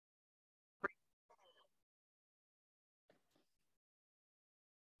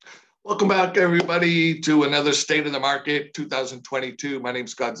Welcome back, everybody, to another State of the Market 2022. My name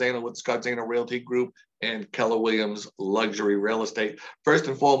is Scott Zaino with Scott Zaino Realty Group and Keller Williams Luxury Real Estate. First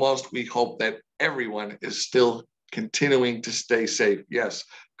and foremost, we hope that everyone is still continuing to stay safe. Yes,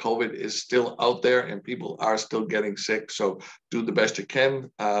 COVID is still out there and people are still getting sick. So do the best you can.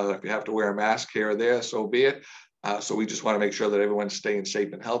 If you have to wear a mask here or there, so be it. So we just want to make sure that everyone's staying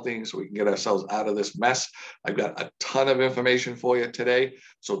safe and healthy so we can get ourselves out of this mess. I've got a ton of information for you today.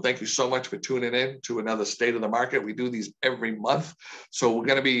 So thank you so much for tuning in to another State of the Market. We do these every month. So we're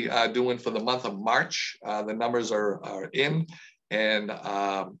going to be doing for the month of March. The numbers are in, and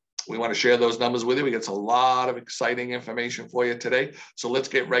we want to share those numbers with you. We get a lot of exciting information for you today. So let's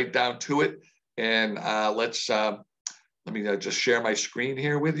get right down to it. And let me just share my screen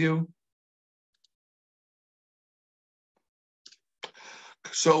here with you.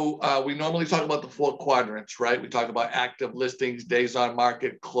 So we normally talk about the four quadrants, right? We talk about active listings, days on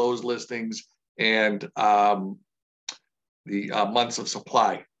market, closed listings, and the months of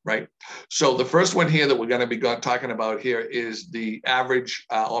supply, right? So the first one here that we're going to be talking about here is the average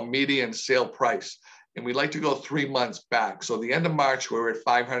or median sale price. And we like to go 3 months back. So the end of March, we were at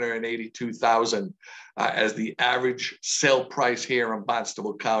 582,000 as the average sale price here in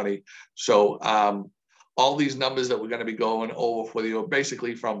Barnstable County. So all these numbers that we're going to be going over for you are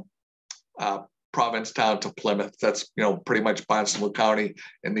basically from Provincetown to Plymouth. That's, pretty much Barnstable County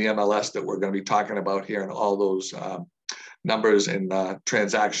and the MLS that we're going to be talking about here, and all those numbers and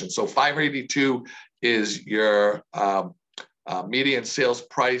transactions. So 582 is your median sales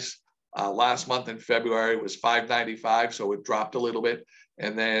price. Last month in February was 595, so it dropped a little bit.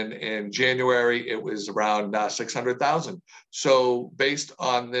 And then in January, it was around 600,000. So based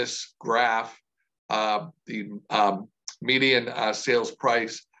on this graph, the median sales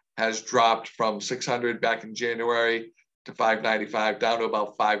price has dropped from 600 back in January to 595 down to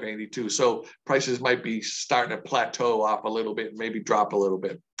about 582. So prices might be starting to plateau off a little bit, maybe drop a little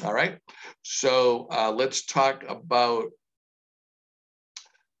bit. All right. So let's talk about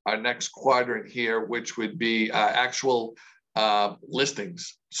our next quadrant here, which would be actual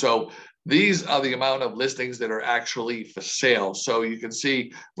listings. So these are the amount of listings that are actually for sale. So you can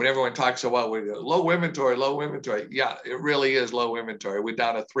see when everyone talks about low inventory. Yeah, it really is low inventory. We're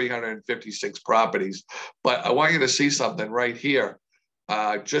down to 356 properties. But I want you to see something right here.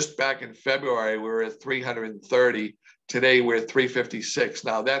 Just back in February, we were at 330. Today, we're at 356.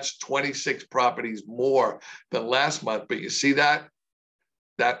 Now, that's 26 properties more than last month. But you see that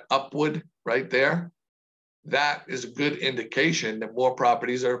upward right there? That is a good indication that more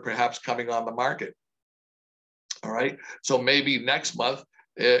properties are perhaps coming on the market. All right. So maybe next month,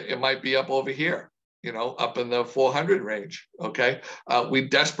 it might be up over here, up in the 400 range. Okay. We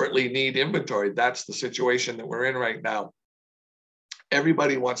desperately need inventory. That's the situation that we're in right now.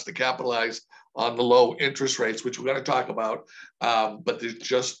 Everybody wants to capitalize on the low interest rates, which we're going to talk about, but there's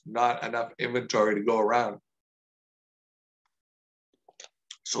just not enough inventory to go around.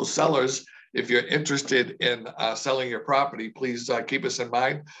 So sellers, if you're interested in selling your property, please keep us in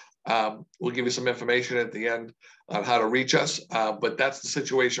mind. We'll give you some information at the end on how to reach us. But that's the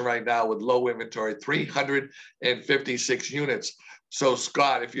situation right now with low inventory, 356 units. So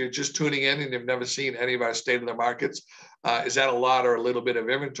Scott, if you're just tuning in and you've never seen any of our State of the Markets, is that a lot or a little bit of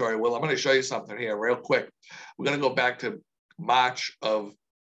inventory? Well, I'm going to show you something here real quick. We're going to go back to March of,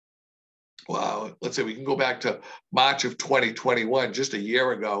 well, let's say we can go back to March of 2021, just a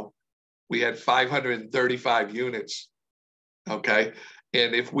year ago. We had 535 units, okay?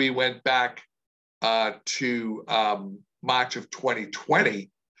 And if we went back to March of 2020,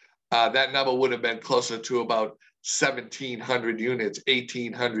 that number would have been closer to about 1,700 units,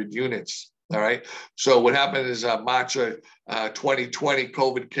 1,800 units, all right? So what happened is March of 2020,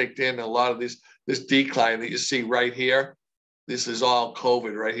 COVID kicked in, and a lot of this decline that you see right here, this is all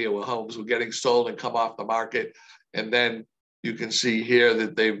COVID right here, where homes were getting sold and come off the market. And then you can see here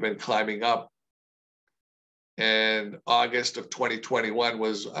that they've been climbing up. And August of 2021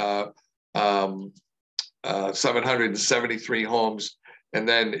 was 773 homes. And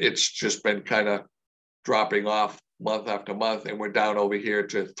then it's just been kind of dropping off month after month. And we're down over here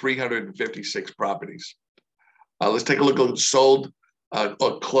to 356 properties. Let's take a look at sold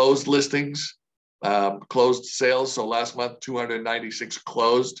or closed listings, closed sales. So last month, 296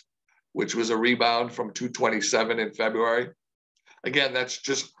 closed, which was a rebound from 227 in February. Again, that's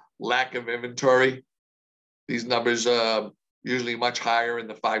just lack of inventory. These numbers are usually much higher in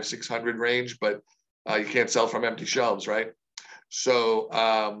the 500-600 range, but you can't sell from empty shelves, right? So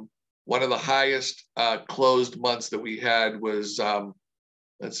one of the highest closed months that we had was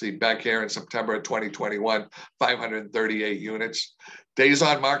Let's see, back here in September of 2021, 538 units. Days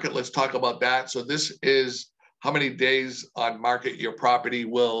on market, let's talk about that. So this is how many days on market your property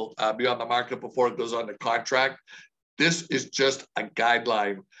will be on the market before it goes under contract. This is just a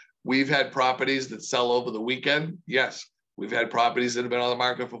guideline. We've had properties that sell over the weekend. Yes, we've had properties that have been on the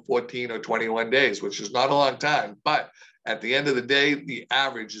market for 14 or 21 days, which is not a long time. But at the end of the day, the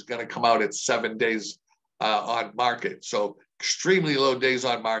average is going to come out at 7 days on market. So extremely low days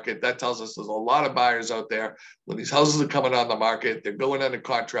on market. That tells us there's a lot of buyers out there. When these houses are coming on the market, they're going under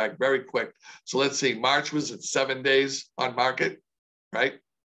contract very quick. So let's see, March was at 7 days on market, right?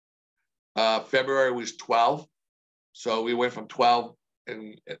 February was 12. So we went from 12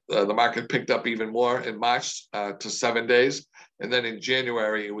 and the market picked up even more in March to 7 days. And then in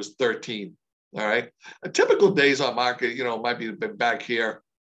January, it was 13. All right. A typical days on market, might be back here,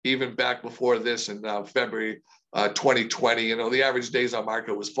 even back before this in February 2020, the average days on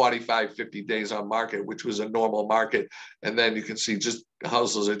market was 45, 50 days on market, which was a normal market. And then you can see just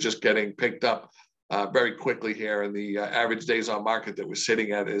houses are just getting picked up very quickly here. And the average days on market that we're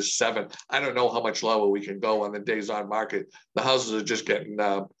sitting at is 7. I don't know how much lower we can go on the days on market. The houses are just getting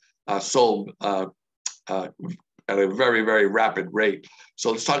sold at a very, very rapid rate.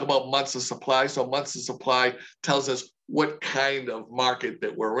 So let's talk about months of supply. So months of supply tells us what kind of market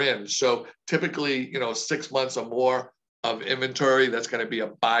that we're in. So typically, 6 months or more of inventory, that's going to be a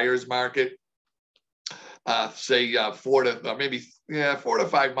buyer's market. Say 4 to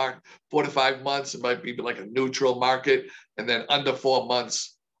 5 months, it might be like a neutral market. And then under 4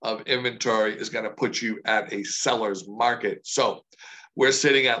 months of inventory is going to put you at a seller's market. So we're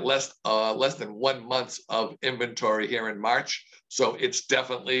sitting at less than 1 month of inventory here in March. So it's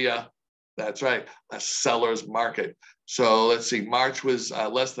definitely, that's right, a seller's market. So let's see, March was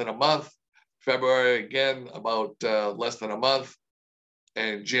less than a month. February, again, about less than a month.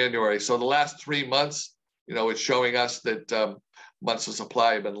 And January. So the last 3 months, it's showing us that months of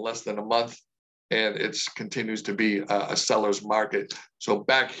supply have been less than a month. And it continues to be a seller's market. So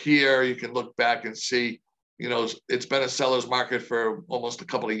back here, you can look back and see, it's been a seller's market for almost a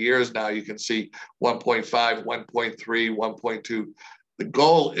couple of years now. You can see 1.5, 1.3, 1.2. The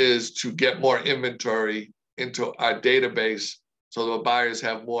goal is to get more inventory into our database so the buyers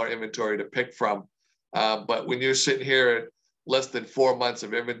have more inventory to pick from. But when you're sitting here at less than 4 months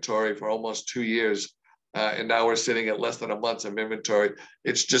of inventory for almost 2 years, and now we're sitting at less than a month of inventory,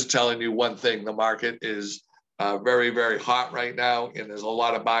 it's just telling you one thing. The market is very, very hot right now, and there's a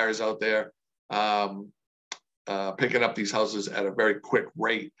lot of buyers out there picking up these houses at a very quick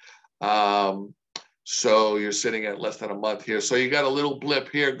rate. So you're sitting at less than a month here. So you got a little blip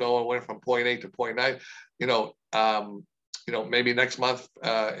here going, went from 0.8 to 0.9. Maybe next month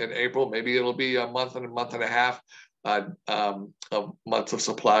in April, maybe it'll be a month and a half of months of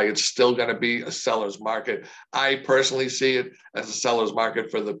supply. It's still going to be a seller's market. I personally see it as a seller's market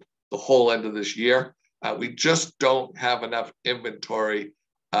for the whole end of this year. We just don't have enough inventory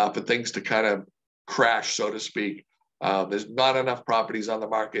for things to kind of crash, so to speak. There's not enough properties on the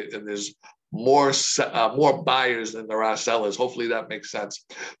market, and there's more buyers than there are sellers. Hopefully that makes sense.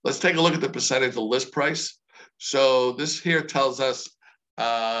 Let's take a look at the percentage of list price. So this here tells us,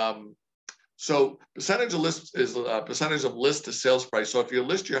 so percentage of list is percentage of list to sales price. So if you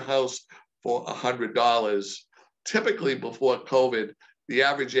list your house for $100, typically before COVID, the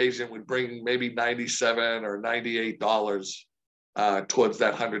average agent would bring maybe $97 or $98 towards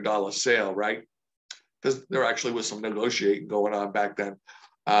that $100 sale, right? Because there actually was some negotiating going on back then.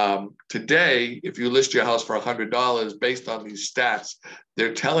 Today, if you list your house for $100, based on these stats,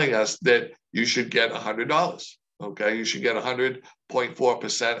 they're telling us that you should get $100. Okay, you should get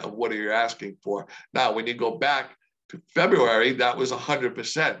 100.4% of what you're asking for. Now, when you go back to February, that was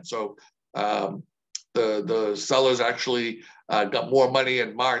 100%. So the sellers actually got more money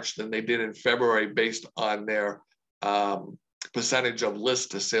in March than they did in February based on their percentage of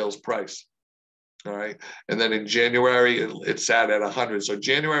list to sales price. All right. And then in January, it sat at 100. So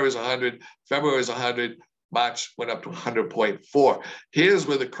January was 100, February was 100, March went up to 100.4. Here's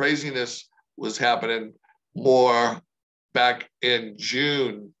where the craziness was happening more back in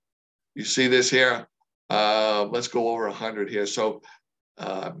June. You see this here? Let's go over 100 here. So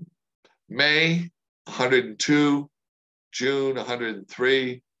May, 102, June,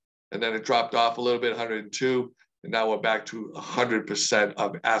 103, and then it dropped off a little bit, 102. And now we're back to 100%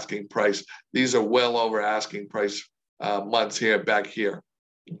 of asking price. These are well over asking price months here, back here,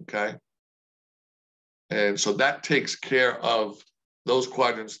 okay? And so that takes care of those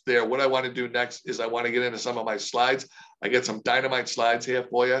quadrants there. What I want to do next is I want to get into some of my slides. I get some dynamite slides here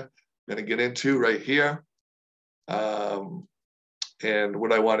for you. I'm going to get into right here. And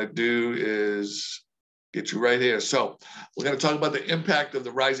what I want to do is get you right here. So we're going to talk about the impact of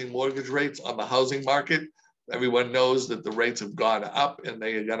the rising mortgage rates on the housing market. Everyone knows that the rates have gone up and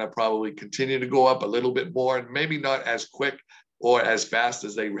they are going to probably continue to go up a little bit more, and maybe not as quick or as fast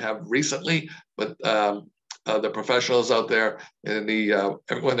as they have recently, but the professionals out there and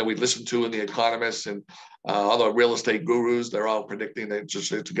everyone that we listen to and the economists and all the real estate gurus, they're all predicting that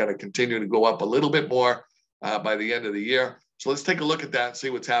interest rates are going to continue to go up a little bit more by the end of the year. So let's take a look at that and see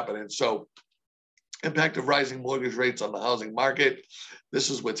what's happening. So impact of rising mortgage rates on the housing market. This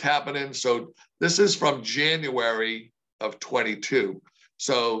is what's happening. So this is from January of 22.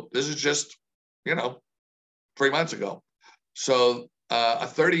 So this is just, 3 months ago. So a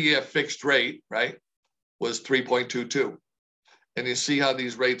 30-year fixed rate, right, was 3.22. And you see how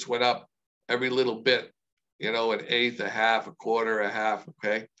these rates went up every little bit, an eighth, a half, a quarter, a half,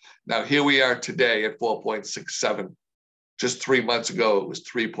 okay? Now here we are today at 4.67. Just 3 months ago, it was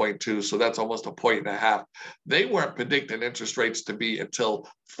 3.2, so that's almost a point and a half. They weren't predicting interest rates to be until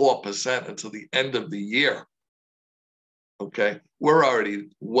 4% until the end of the year, okay? We're already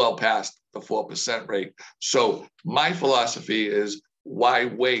well past the 4% rate. So my philosophy is, why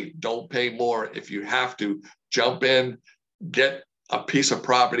wait? Don't pay more if you have to. Jump in, get a piece of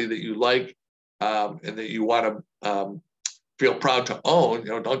property that you like and that you want to feel proud to own.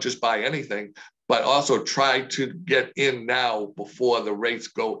 Don't just buy anything, but also try to get in now before the rates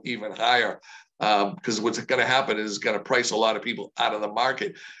go even higher. Because what's going to happen is it's going to price a lot of people out of the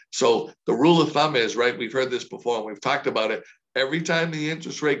market. So the rule of thumb is, right, we've heard this before and we've talked about it, every time the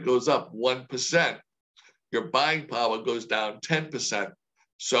interest rate goes up 1%, your buying power goes down 10%.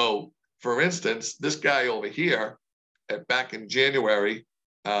 So for instance, this guy over here back in January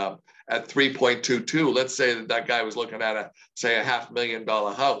at 3.22, let's say that guy was looking at a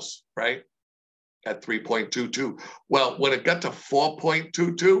 $500,000 house, right? At 3.22. Well, when it got to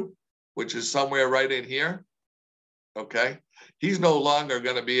 4.22, which is somewhere right in here, okay, he's no longer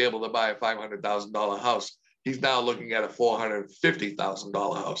going to be able to buy a $500,000 house. He's now looking at a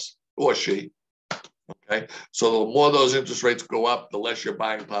 $450,000 house, or she. Okay, so the more those interest rates go up, the less your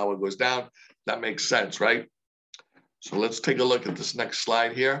buying power goes down. That makes sense, right? So let's take a look at this next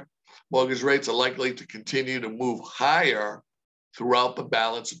slide here. Mortgage rates are likely to continue to move higher throughout the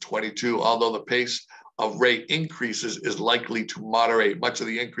balance of 22, although the pace of rate increases is likely to moderate. Much of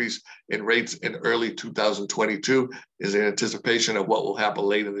the increase in rates in early 2022 is in anticipation of what will happen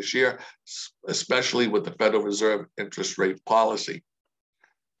later this year, especially with the Federal Reserve interest rate policy.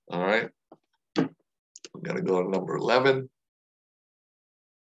 All right. I'm going to go to number 11.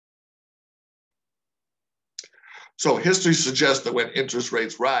 So history suggests that when interest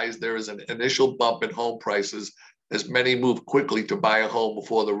rates rise, there is an initial bump in home prices as many move quickly to buy a home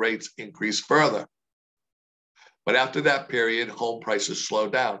before the rates increase further. But after that period, home prices slow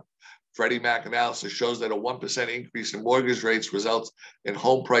down. Freddie Mac analysis shows that a 1% increase in mortgage rates results in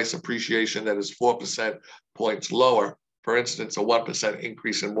home price appreciation that is 4% points lower. For instance, a 1%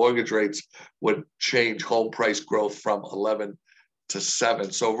 increase in mortgage rates would change home price growth from 11 to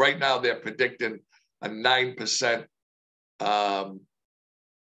 7. So right now they're predicting a 9%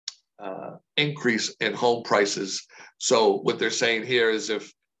 increase in home prices. So what they're saying here is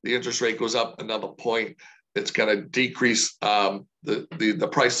if the interest rate goes up another point, it's going to decrease, the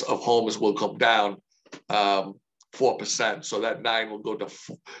price of homes will come down 4%. So that 9 will go to,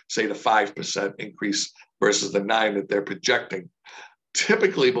 say, the 5% increase versus the 9 that they're projecting.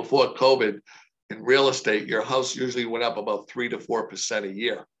 Typically, before COVID, in real estate, your house usually went up about 3 to 4% a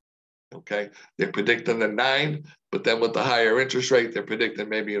year. Okay, they're predicting the 9, but then with the higher interest rate, they're predicting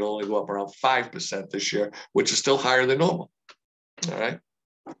maybe it'll only go up around 5% this year, which is still higher than normal. All right.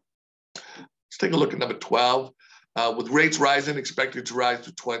 Let's take a look at number 12. With rates rising, expected to rise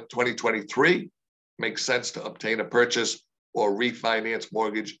to 2023, makes sense to obtain a purchase or refinance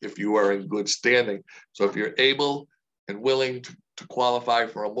mortgage if you are in good standing. So if you're able and willing to qualify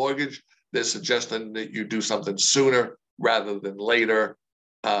for a mortgage, they're suggesting that you do something sooner rather than later.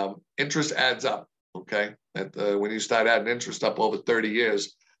 Interest adds up, okay? When you start adding interest up over 30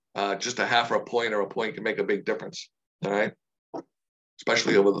 years, just a half a point or a point can make a big difference, all right?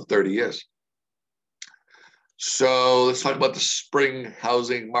 Especially over the 30 years. So let's talk about the spring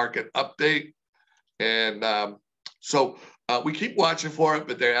housing market update. And we keep watching for it,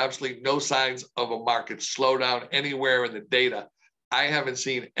 but there are absolutely no signs of a market slowdown anywhere in the data. I haven't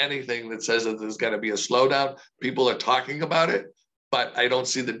seen anything that says that there's going to be a slowdown. People are talking about it, but I don't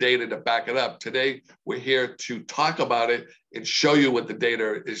see the data to back it up. Today, we're here to talk about it and show you what the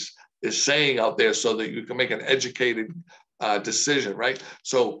data is saying out there so that you can make an educated decision, right?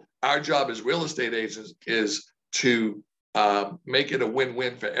 So our job as real estate agents is to make it a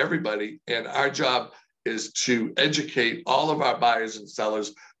win-win for everybody. And our job is to educate all of our buyers and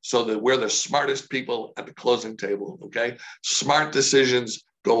sellers so that we're the smartest people at the closing table, okay? Smart decisions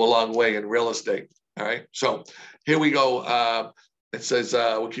go a long way in real estate, all right? So here we go. It says,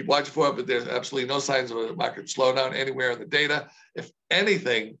 we'll keep watching for it, but there's absolutely no signs of a market slowdown anywhere in the data. If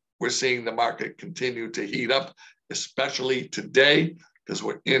anything, we're seeing the market continue to heat up, especially today, because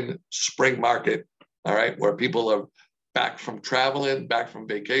we're in spring market, all right, where people are back from traveling, back from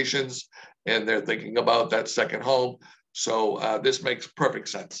vacations, and they're thinking about that second home. So this makes perfect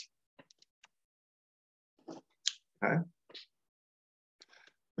sense. Okay.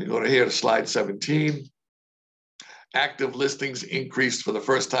 We go to here to slide 17. Active listings increased for the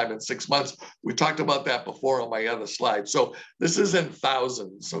first time in 6 months. We talked about that before on my other slide. So this is in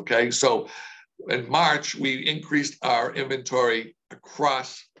thousands, okay? So in March, we increased our inventory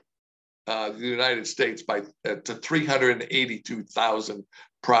across the United States by to 382,000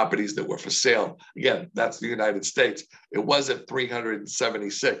 properties that were for sale. Again, that's the United States. It was at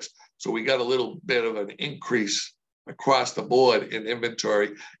 376. So we got a little bit of an increase across the board in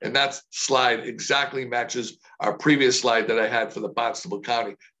inventory. And that slide exactly matches our previous slide that I had for the Barnstable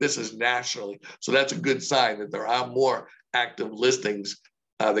County. This is nationally. So that's a good sign that there are more active listings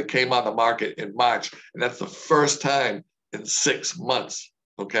that came on the market in March. And that's the first time in 6 months.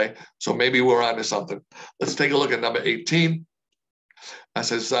 Okay, so maybe we're onto something. Let's take a look at number 18. It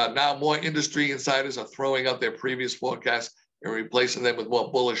says, now more industry insiders are throwing out their previous forecasts and replacing them with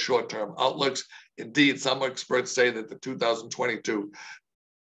more bullish short-term outlooks. Indeed, some experts say that the 2022,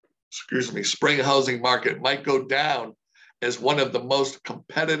 spring housing market might go down as one of the most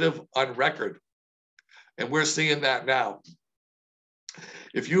competitive on record. And we're seeing that now.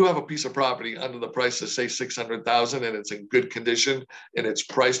 If you have a piece of property under the price of say 600,000 and it's in good condition and it's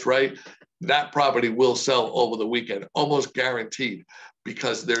priced right, that property will sell over the weekend, almost guaranteed,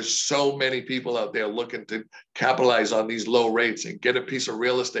 because there's so many people out there looking to capitalize on these low rates and get a piece of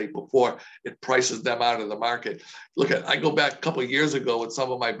real estate before it prices them out of the market. Look at, I go back a couple of years ago with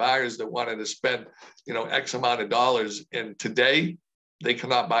some of my buyers that wanted to spend, X amount of dollars, and today they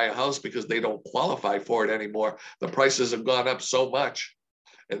cannot buy a house because they don't qualify for it anymore. The prices have gone up so much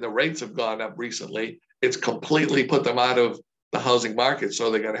and the rates have gone up recently. It's completely put them out of the housing market.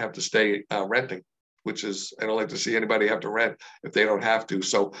 So they're going to have to stay renting, which is, I don't like to see anybody have to rent if they don't have to.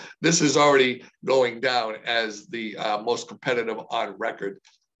 So this is already going down as the most competitive on record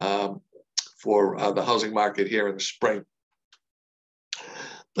for the housing market here in the spring.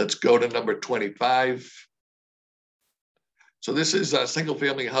 Let's go to number 25. So this is single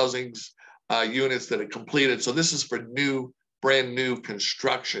family housings units that are completed. So this is for brand new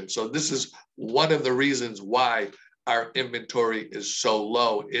construction. So this is one of the reasons why our inventory is so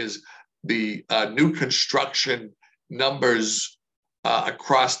low, is the new construction numbers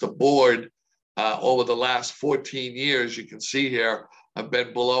across the board over the last 14 years, you can see here, have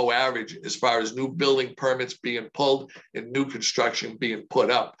been below average as far as new building permits being pulled and new construction being put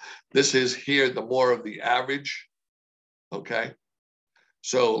up. This is here the more of the average, okay?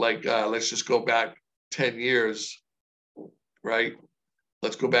 So like, let's just go back 10 years, right?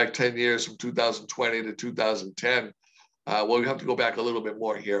 Let's go back 10 years from 2020 to 2010. Well, we have to go back a little bit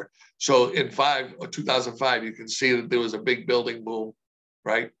more here. So in 2005, you can see that there was a big building boom,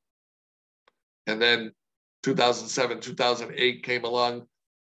 right? And then 2007, 2008 came along.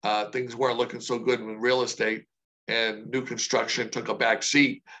 Things weren't looking so good in real estate, and new construction took a back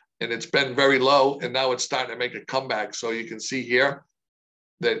seat, and it's been very low, and now it's starting to make a comeback. So you can see here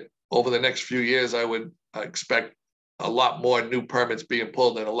that over the next few years, I would expect a lot more new permits being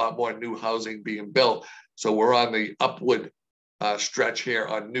pulled and a lot more new housing being built. So we're on the upward stretch here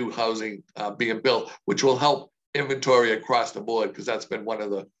on new housing being built, which will help inventory across the board, because that's been one of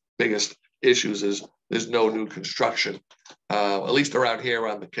the biggest issues, is there's no new construction, at least around here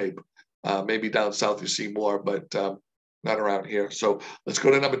on the Cape. Maybe down south you see more, but not around here. So let's go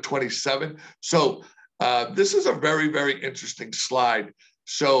to number 27. So this is a very, very interesting slide.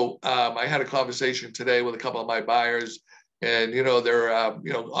 So I had a conversation today with a couple of my buyers, and they're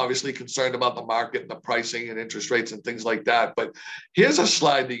obviously concerned about the market and the pricing and interest rates and things like that. But here's a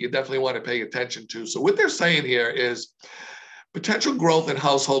slide that you definitely want to pay attention to. So what they're saying here is potential growth in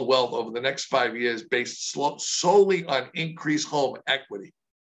household wealth over the next 5 years based solely on increased home equity.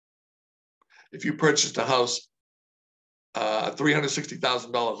 If you purchased a house, a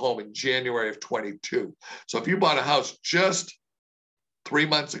 $360,000 home in January of 22. So if you bought a house just 3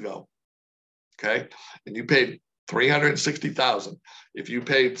 months ago, okay, and you paid $360,000. If you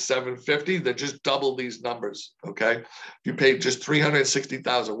paid $750,000, then just double these numbers, okay? If you paid just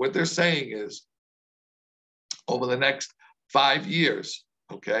 $360,000, what they're saying is over the next 5 years,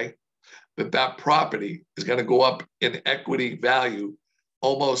 okay, that property is going to go up in equity value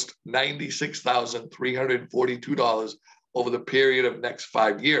almost $96,342 over the period of next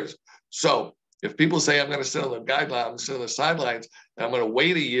 5 years. So if people say, I'm going to sit on the guideline, I'm going to sit on the sidelines, and I'm going to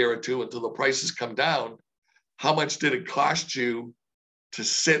wait a year or two until the prices come down, how much did it cost you to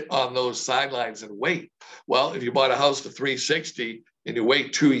sit on those sidelines and wait? Well, if you bought a house for $360 and you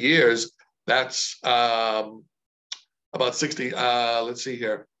wait 2 years, that's about 60, let's see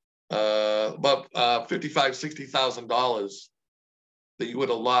here, about $60,000 that you would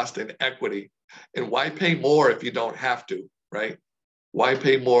have lost in equity. And why pay more if you don't have to, right? Why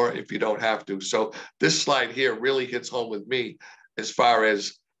pay more if you don't have to? So this slide here really hits home with me as far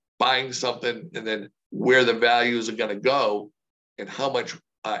as buying something and then where the values are going to go and how much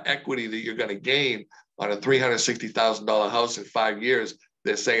equity that you're going to gain on a $360,000 house in 5 years.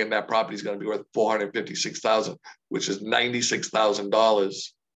 They're saying that property is going to be worth $456,000, which is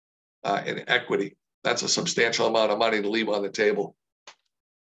 $96,000 in equity. That's a substantial amount of money to leave on the table.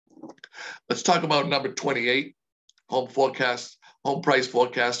 Let's talk about number 28, home price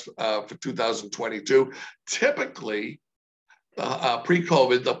forecast for 2022. Typically,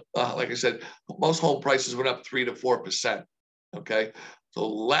 pre-COVID, like I said, most home prices went up 3 to 4%. Okay, so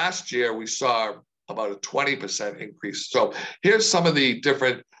last year we saw about a 20% increase. So here's some of the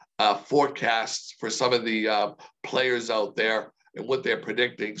different forecasts for some of the players out there and what they're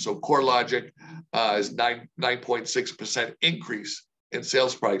predicting. So CoreLogic is 9.6% increase in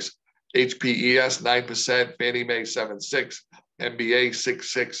sales price. HPES 9%, Fannie Mae 7.6, MBA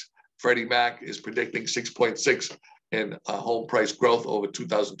 6.6. Freddie Mac is predicting 6.6 in home price growth over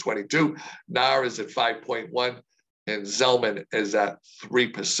 2022. NAR is at 5.1, and Zelman is at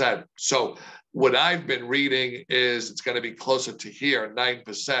 3%. So what I've been reading is it's going to be closer to here,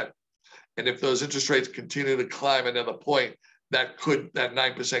 9%. And if those interest rates continue to climb another point, that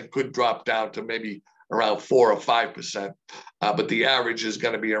 9% could drop down to maybe around 4 or 5%. But the average is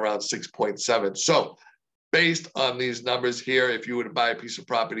going to be around 6.7. So based on these numbers here, if you were to buy a piece of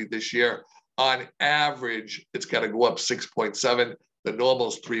property this year, on average, it's got to go up 6.7. The normal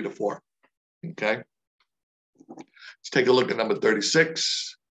is 3 to 4. Okay. Let's take a look at number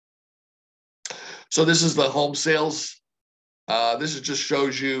 36. So this is the home sales. This just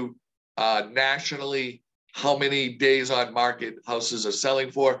shows you nationally how many days on market houses are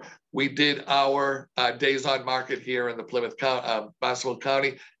selling for. We did our days on market here in the Plymouth County, Barnstable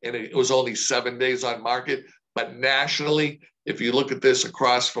County, and it was only 7 days on market. But nationally, if you look at this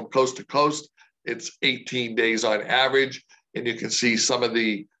across from coast to coast, it's 18 days on average. And you can see some of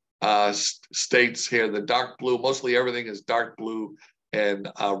the states here, the dark blue, mostly everything is dark blue and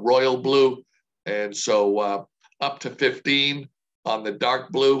royal blue. And so up to 15 on the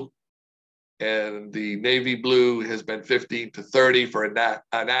dark blue, and the navy blue has been 15 to 30 for a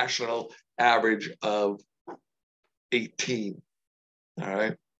national average of 18. All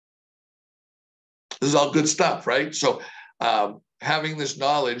right. This is all good stuff, right? So having this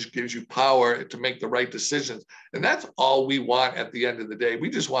knowledge gives you power to make the right decisions. And that's all we want at the end of the day.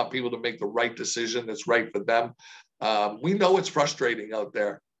 We just want people to make the right decision that's right for them. We know it's frustrating out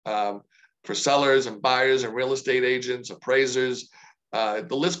there for sellers and buyers and real estate agents, appraisers. The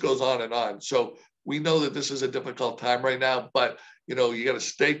list goes on and on. So we know that this is a difficult time right now, but you got to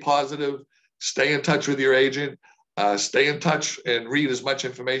stay positive, stay in touch with your agent, stay in touch and read as much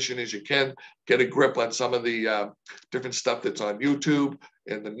information as you can, get a grip on some of the different stuff that's on YouTube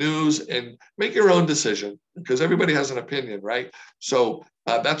and the news, and make your own decision, because everybody has an opinion, right? So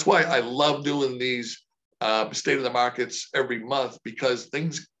that's why I love doing these state of the markets every month, because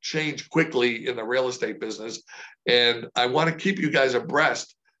things change quickly in the real estate business. And I want to keep you guys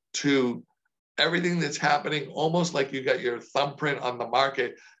abreast to everything that's happening, almost like you got your thumbprint on the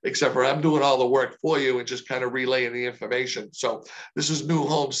market, except for I'm doing all the work for you and just kind of relaying the information. So this is new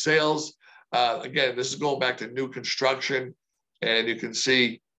home sales. Again, this is going back to new construction. And you can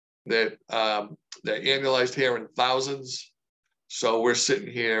see that they're annualized here in thousands. So we're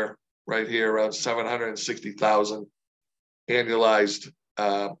sitting here, right here, around 760,000 annualized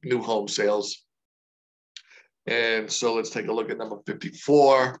new home sales. And so let's take a look at number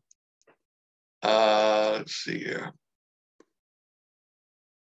 54. Let's see here.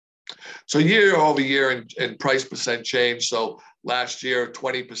 So year over year in price percent change. So last year,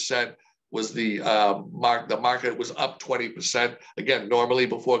 20% was the mark. The market was up 20%. Again, normally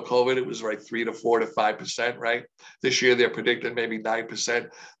before COVID, it was right 3 to 4 to 5%, right? This year, they're predicting maybe 9%.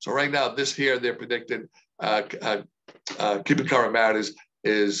 So right now, this year, they're predicting, Keeping Current Matters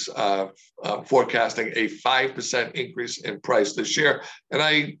is forecasting a 5% increase in price this year. And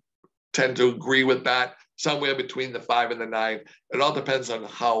I tend to agree with that. somewhere between the 5 and the 9. It all depends on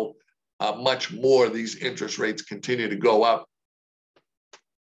how much more these interest rates continue to go up.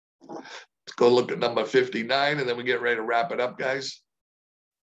 Let's go look at number 59, and then we get ready to wrap it up, guys.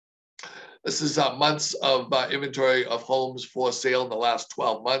 This is months of inventory of homes for sale in the last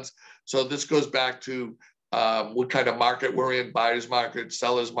 12 months. So this goes back to what kind of market we're in, buyer's market,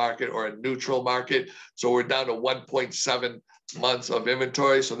 seller's market, or a neutral market. So we're down to 1.7 months of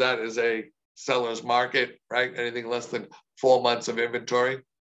inventory. So that is a seller's market, right? Anything less than 4 months of inventory,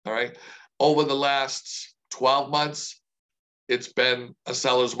 all right? Over the last 12 months, it's been a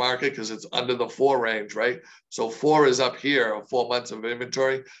seller's market because it's under the 4 range, right? So 4 is up here, 4 months of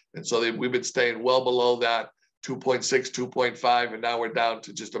inventory. And so we've been staying well below that, 2.6, 2.5, and now we're down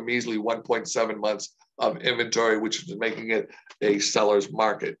to just a measly 1.7 months of inventory, which is making it a seller's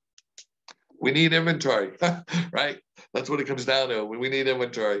market. We need inventory, right? That's what it comes down to. We need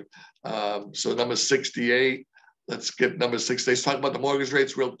inventory. So number 68, let's get number 68. Let's talk about the mortgage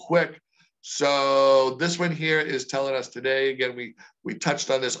rates real quick. So this one here is telling us today, again, we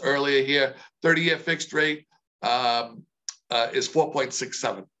touched on this earlier here, 30-year fixed rate is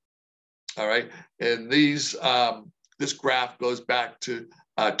 4.67, all right? And these, this graph goes back to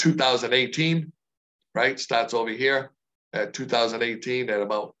 2018, right? Starts over here at 2018 at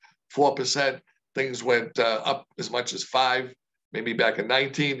about 4%. Things went up as much as 5, maybe back in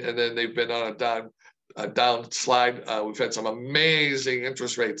 19, and then they've been on a down slide. We've had some amazing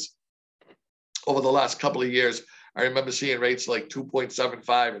interest rates over the last couple of years. I remember seeing rates like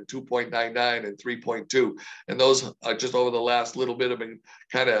 2.75 and 2.99 and 3.2. And those are just over the last little bit have been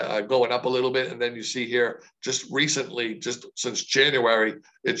kind of going up a little bit. And then you see here, just recently, just since January,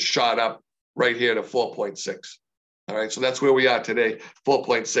 it's shot up right here to 4.6. All right, so that's where we are today,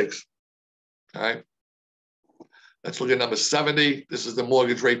 4.6. All right. Let's look at number 70. This is the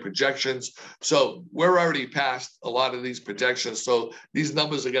mortgage rate projections. So we're already past a lot of these projections. So these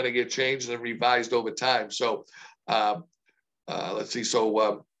numbers are going to get changed and revised over time. So let's see.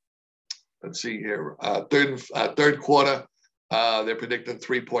 So let's see here. Third quarter, they're predicting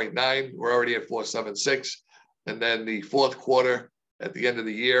 3.9. We're already at 4.76. And then the fourth quarter at the end of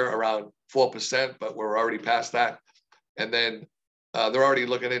the year, around 4%, but we're already past that. And then they're already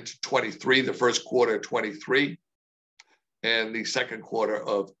looking into 23, the first quarter of 23. And the second quarter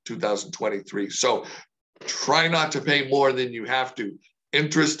of 2023. So try not to pay more than you have to.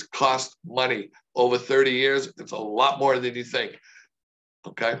 Interest costs money. Over 30 years, it's a lot more than you think,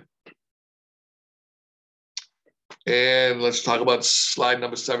 okay? And let's talk about slide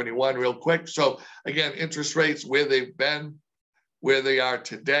number 71 real quick. So again, interest rates, where they've been, where they are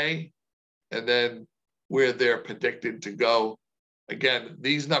today, and then where they're predicted to go. Again,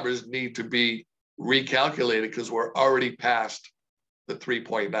 these numbers need to be recalculated because we're already past the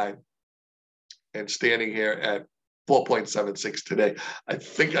 3.9 and standing here at 4.76 today. I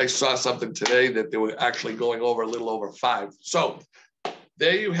think I saw something today that they were actually going over a little over 5. So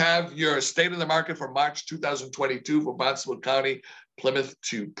there you have your state of the market for March 2022 for Barnstable County, Plymouth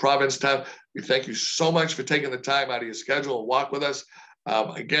to Provincetown. We thank you so much for taking the time out of your schedule and walk with us.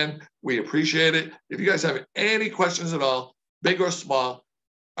 Again, we appreciate it. If you guys have any questions at all, big or small,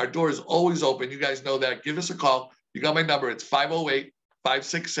 our door is always open. You guys know that. Give us a call. You got my number. It's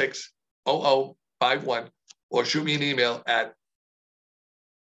 508-566-0051, or shoot me an email at,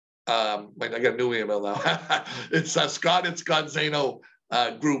 I got a new email now. It's Scott at ScottZaino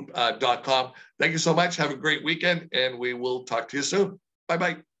Group.com. Thank you so much. Have a great weekend, and we will talk to you soon.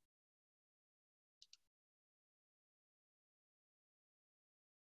 Bye-bye.